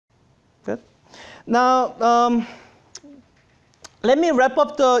Good. Now, let me wrap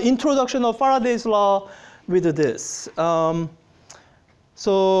up the introduction of Faraday's law with this.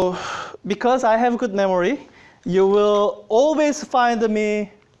 So, because I have good memory, you will always find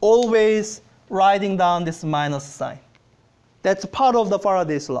me always writing down this minus sign. That's part of the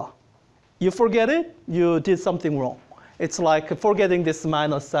Faraday's law. You forget it, you did something wrong. It's like forgetting this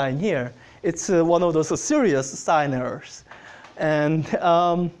minus sign here. It's one of those serious sign errors. And,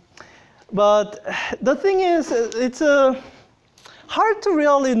 but the thing is, it's hard to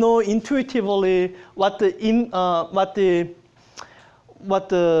really know intuitively what the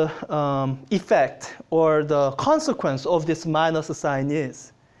effect or the consequence of this minus sign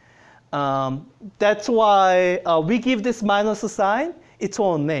is. That's why we give this minus sign its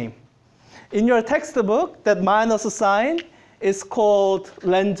own name. In your textbook, that minus sign is called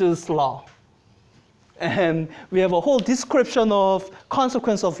Lenz's law. And we have a whole description of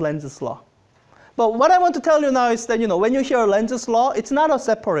consequence of Lenz's law. But what I want to tell you now is that, when you hear Lenz's law, it's not a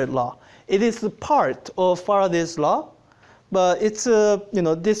separate law. It is part of Faraday's law. But it's,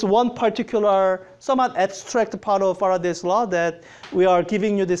 this one particular, somewhat abstract part of Faraday's law that we are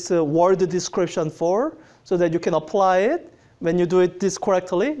giving you this word description for, so that you can apply it. When you do this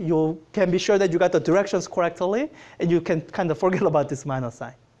correctly, you can be sure that you got the directions correctly, and you can kind of forget about this minus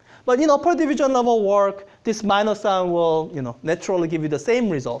sign. But per division level work, this minus sign will, naturally give you the same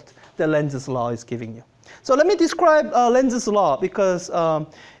result that Lenz's law is giving you. So let me describe Lenz's law, because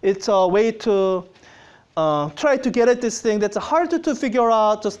it's a way to try to get at this thing that's harder to figure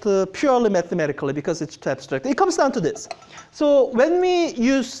out just purely mathematically, because it's too abstract. It comes down to this. So when we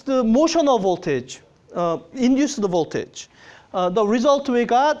use the motional voltage, induced voltage, the result we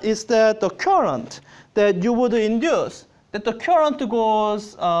got is that the current that you would induce, that the current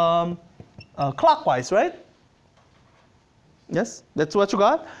goes clockwise, right? Yes, that's what you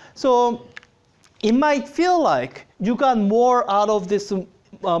got. So it might feel like you got more out of this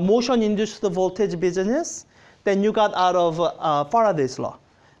motion-induced voltage business than you got out of Faraday's law.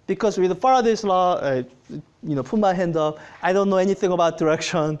 Because with Faraday's law, put my hand up, I don't know anything about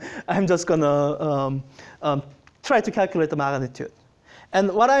direction. I'm just gonna try to calculate the magnitude.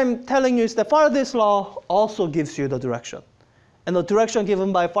 And what I'm telling you is that Faraday's law also gives you the direction. And the direction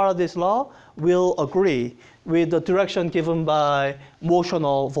given by Faraday's law will agree with the direction given by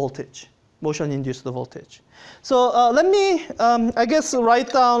motional voltage, motion-induced voltage. So let me, I guess,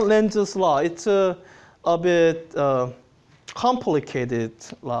 write down Lenz's law. It's a bit complicated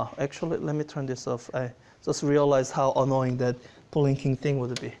law. Actually, let me turn this off. I just realized how annoying that blinking thing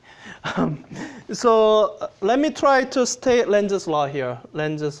would be. So let me try to state Lenz's law here.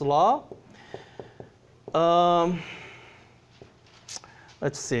 Lenz's law.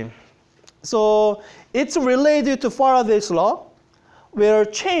 Let's see. So it's related to Faraday's law, where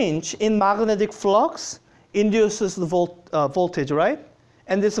change in magnetic flux induces the voltage, right?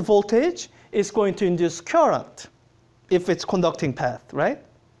 And this voltage is going to induce current if it's conducting path, right?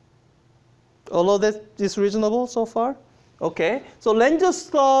 All of that is reasonable so far? Okay, so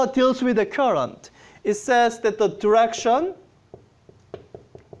Lenz's law deals with the current. It says that the direction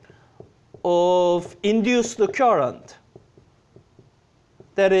of induced current,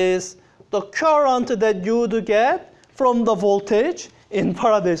 that is, the current that you would get from the voltage in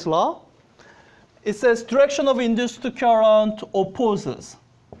Faraday's law, it says direction of induced current opposes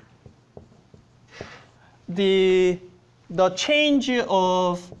the change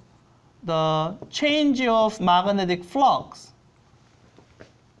of magnetic flux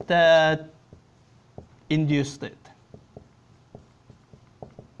that induced it.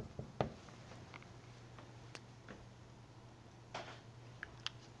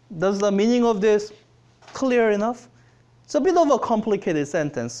 Does the meaning of this clear enough? It's a bit of a complicated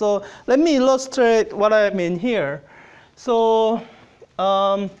sentence. So let me illustrate what I mean here. So,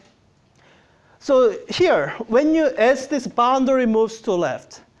 so here, as this boundary moves to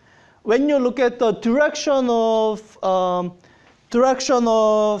left, when you look at the direction of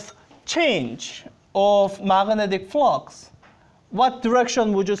change of magnetic flux, what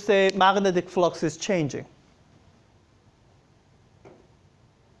direction would you say magnetic flux is changing?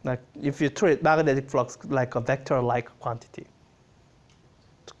 Like if you treat magnetic flux like a vector-like quantity.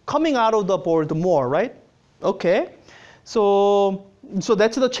 Coming out of the board more, right? Okay. So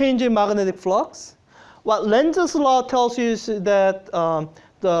that's the change in magnetic flux. What Lenz's law tells you is that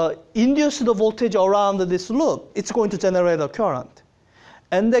the induced voltage around this loop, it's going to generate a current.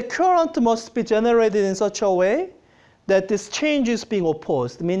 And the current must be generated in such a way that this change is being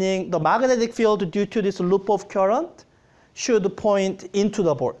opposed, meaning the magnetic field due to this loop of current should point into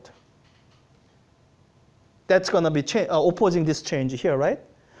the board. That's going to be opposing this change here, right?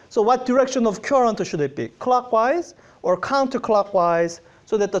 So what direction of current should it be? Clockwise or counterclockwise,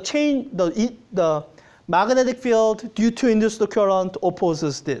 so that the magnetic field due to induced current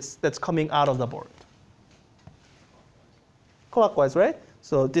opposes this that's coming out of the board. Clockwise, right?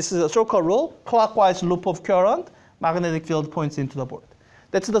 So this is a shortcut rule. Clockwise loop of current, magnetic field points into the board.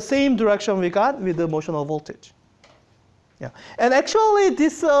 That's the same direction we got with the motional voltage. Yeah, and actually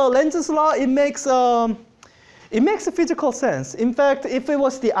this Lenz's law, it makes a physical sense. In fact, if it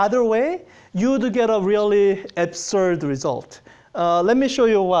was the other way, you would get a really absurd result. Let me show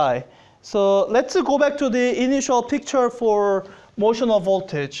you why. So let's go back to the initial picture for motional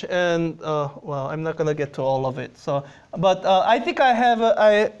voltage, and well, I'm not gonna get to all of it. So, but I think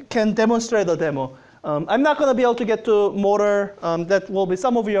I can demonstrate a demo. I'm not gonna be able to get to motor. That will be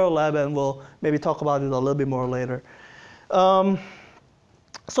some of your lab, and we'll maybe talk about it a little bit more later.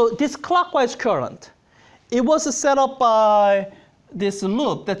 So this clockwise current, it was set up by this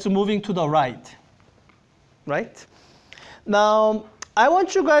loop that's moving to the right, right? Now, I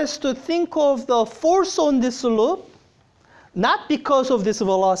want you guys to think of the force on this loop, not because of this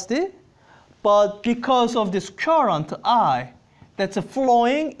velocity, but because of this current I that's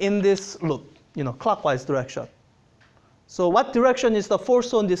flowing in this loop, clockwise direction. So what direction is the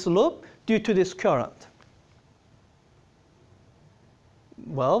force on this loop due to this current?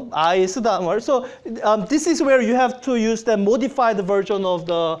 Well, I is downward. So this is where you have to use the modified version of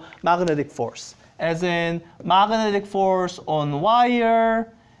the magnetic force. As in, magnetic force on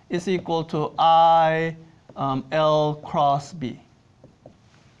wire is equal to I L cross B,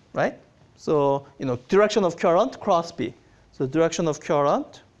 right? So, direction of current cross B. So direction of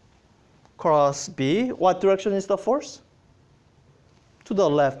current cross B. What direction is the force? To the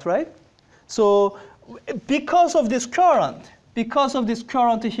left, right? So because of this current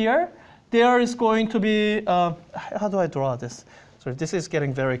here, there is going to be, how do I draw this? Sorry, this is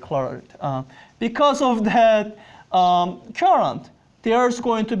getting very cluttered. Because of that current, there's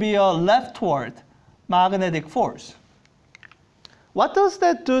going to be a leftward magnetic force. What does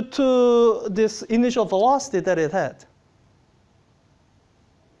that do to this initial velocity that it had?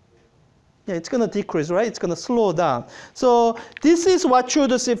 Yeah, it's going to decrease, right? It's going to slow down. So this is what you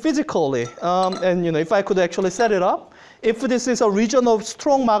would see physically. And if I could actually set it up, if this is a region of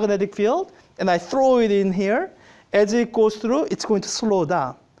strong magnetic field, and I throw it in here, as it goes through, it's going to slow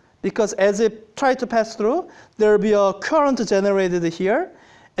down. Because as it tries to pass through, there will be a current generated here,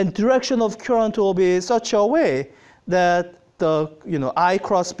 and direction of current will be such a way that the I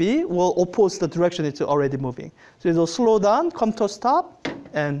cross B will oppose the direction it's already moving. So it will slow down, come to a stop,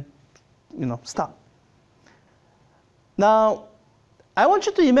 and stop. Now, I want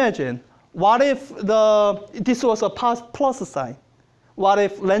you to imagine, what if this was a plus sign? What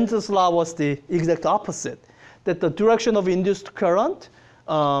if Lenz's law was the exact opposite? That the direction of induced current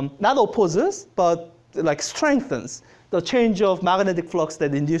not opposes, but strengthens the change of magnetic flux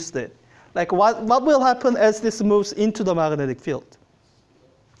that induced it. Like what will happen as this moves into the magnetic field?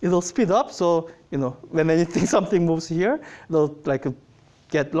 It'll speed up, so when something moves here, it'll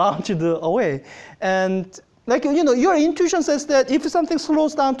get launched away. And your intuition says that if something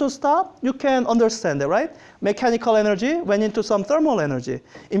slows down to stop, you can understand it, right? Mechanical energy went into some thermal energy.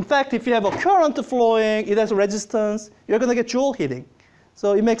 In fact, if you have a current flowing, it has resistance, you're going to get Joule heating.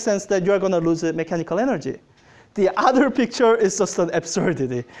 So it makes sense that you're going to lose mechanical energy. The other picture is just an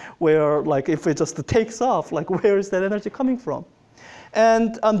absurdity, where if it just takes off, where is that energy coming from?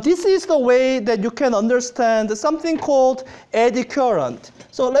 And this is the way that you can understand something called eddy current.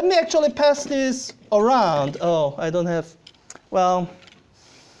 So let me actually pass this around. Oh, I don't have, well.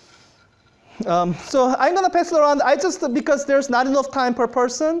 So I'm going to pass it around. Because there's not enough time per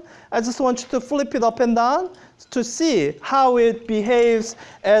person, I just want you to flip it up and down to see how it behaves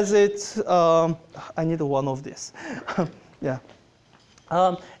as it's, I need one of these. Yeah.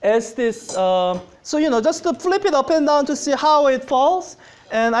 As this, so just to flip it up and down to see how it falls.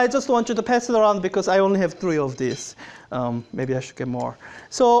 And I just want you to pass it around because I only have 3 of these. Maybe I should get more.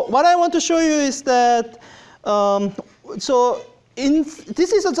 So what I want to show you is that,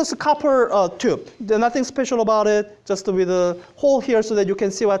 this is just a copper tube. There's nothing special about it, just with a hole here so that you can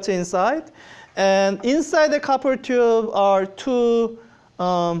see what's inside. And inside the copper tube are 2,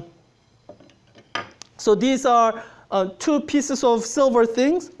 so these are 2 pieces of silver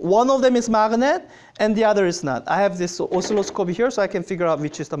things. One of them is magnet, and the other is not. I have this oscilloscope here, so I can figure out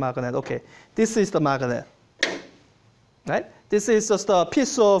which is the magnet. Okay, this is the magnet, right? This is just a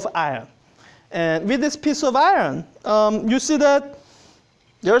piece of iron. And with this piece of iron, you see that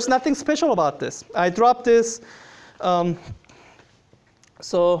there's nothing special about this. I dropped this.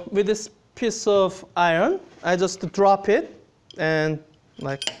 So with this piece of iron, I just drop it, and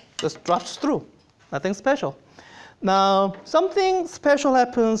like just drops through, nothing special. Now, something special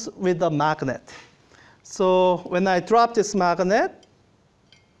happens with the magnet. So when I drop this magnet,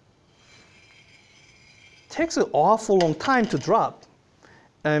 it takes an awful long time to drop.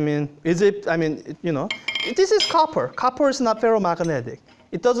 I mean, this is copper. Copper is not ferromagnetic.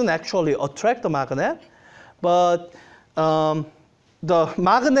 It doesn't actually attract the magnet, but the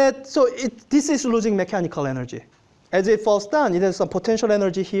magnet, so this is losing mechanical energy. As it falls down, it has some potential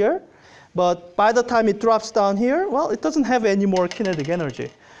energy here, but by the time it drops down here, well, it doesn't have any more kinetic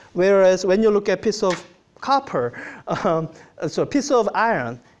energy. Whereas when you look at a piece of copper, so a piece of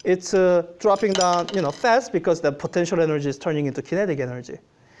iron, it's dropping down fast because the potential energy is turning into kinetic energy.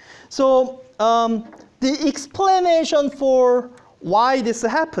 So the explanation for why this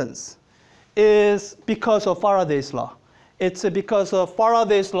happens is because of Faraday's law. It's because of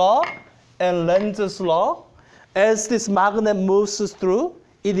Faraday's law and Lenz's law. As this magnet moves through,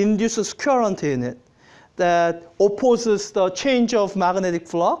 it induces current in it that opposes the change of magnetic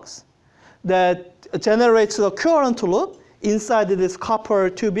flux, that generates a current loop inside this copper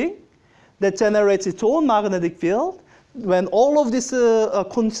tubing, that generates its own magnetic field. When all of this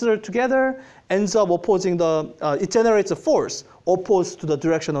considered together, ends up opposing it generates a force opposed to the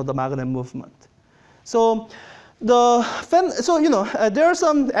direction of the magnet movement. So there are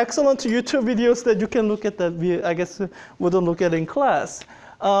some excellent YouTube videos that you can look at that I guess we don't look at in class.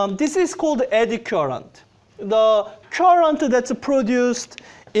 This is called eddy current. The current that's produced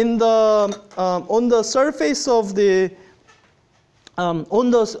in on the surface of the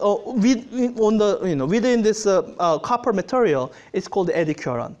within this copper material, it's called eddy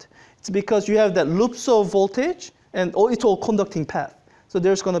current. It's because you have that loops of voltage and it's all conducting path. So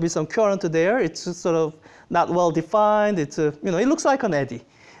there's going to be some current there. It's just sort of not well defined. It's it looks like an eddy.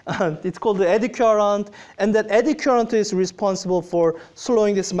 It's called the eddy current, and that eddy current is responsible for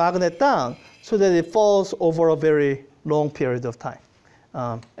slowing this magnet down so that it falls over a very long period of time.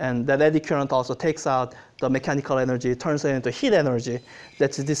 And that eddy current also takes out the mechanical energy, turns it into heat energy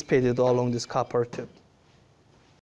that's dissipated along this copper tube.